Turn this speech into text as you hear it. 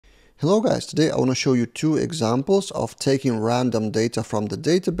Hello guys, today I want to show you two examples of taking random data from the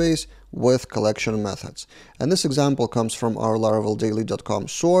database with collection methods. And this example comes from our laraveldaily.com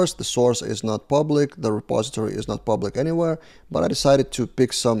source. The source is not public, the repository is not public anywhere, but I decided to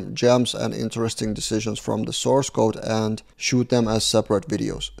pick some gems and interesting decisions from the source code and shoot them as separate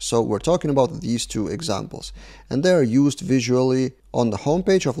videos. So we're talking about these two examples, and they are used visually on the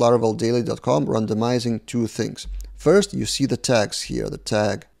homepage of laraveldaily.com, randomizing two things. First, you see the tags here, the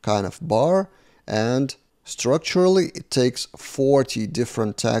tag kind of bar, and structurally it takes 40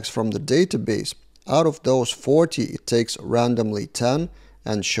 different tags from the database. Out of those 40, it takes randomly 10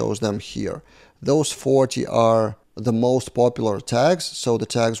 and shows them here. Those 40 are the most popular tags, so the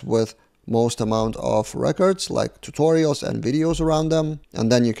tags with most amount of records like tutorials and videos around them,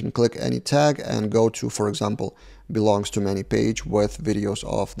 and then you can click any tag and go to, for example, belongs to many page with videos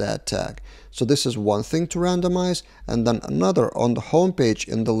of that tag. So this is one thing to randomize, and then another on the home page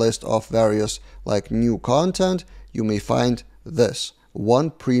in the list of various like new content, you may find this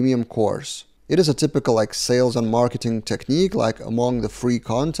one premium course. It is a typical like sales and marketing technique, like among the free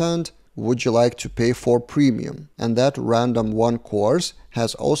content, would you like to pay for premium? And that random one course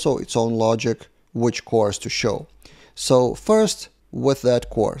has also its own logic which course to show. So first, with that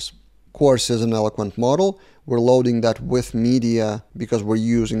course is an Eloquent model. We're loading that with media because we're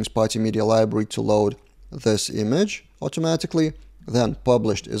using Spotty Media Library to load this image automatically. Then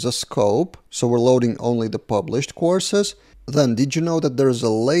published is a scope, so we're loading only the published courses. Then did you know that there is a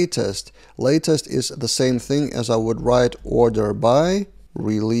latest? Latest is the same thing as I would write order by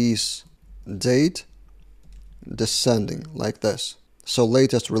release date descending like this. So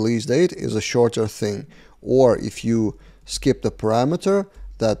latest release date is a shorter thing, or if you skip the parameter,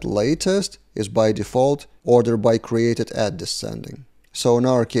 that latest is by default order by created at descending. So in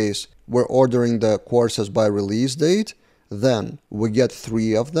our case, we're ordering the courses by release date, then we get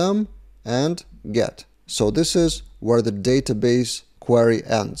 3 of them and get. So this is where the database query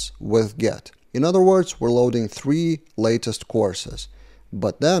ends, with get. In other words, we're loading 3 latest courses.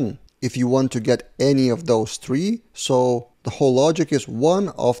 But then if you want to get any of those 3, so the whole logic is one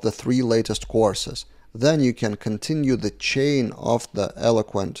of the 3 latest courses. Then you can continue the chain of the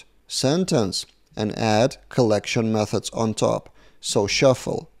Eloquent sentence and add collection methods on top. So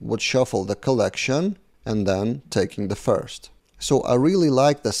shuffle would shuffle the collection and then taking the first. So I really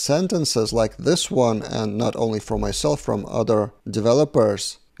like the sentences like this one, and not only from myself, from other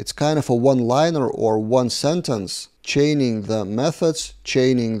developers. It's kind of a one-liner or one sentence, chaining the methods,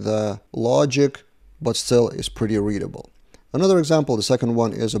 chaining the logic, but still is pretty readable. Another example, the second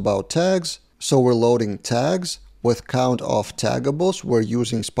one, is about tags. So we're loading tags with count of tagables. We're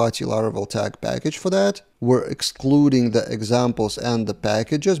using Spotty Laravel tag package for that. We're excluding the examples and the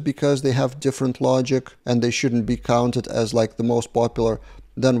packages because they have different logic and they shouldn't be counted as like the most popular.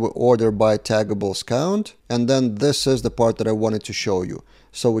 Then we order by tagables count. And then this is the part that I wanted to show you.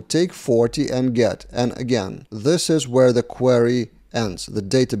 So we take 40 and get. And again, this is where the query ends. The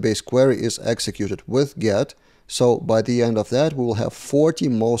database query is executed with get. So by the end of that, we will have 40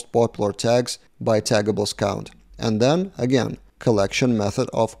 most popular tags by tagables count. And then again, collection method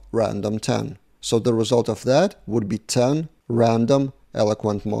of random 10. So the result of that would be 10 random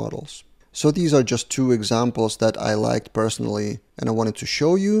Eloquent models. So these are just two examples that I liked personally and I wanted to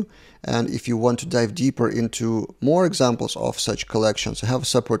show you. And if you want to dive deeper into more examples of such collections, I have a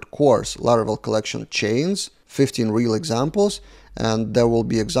separate course, Laravel Collection Chains, 15 real examples. And there will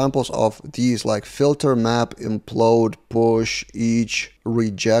be examples of these like filter, map, implode, push, each,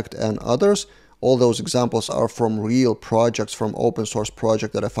 reject, and others. All those examples are from real projects, from open source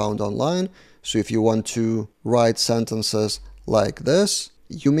project that I found online. So if you want to write sentences like this,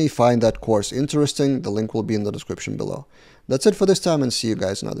 you may find that course interesting. The link will be in the description below. That's it for this time, and see you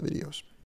guys in other videos.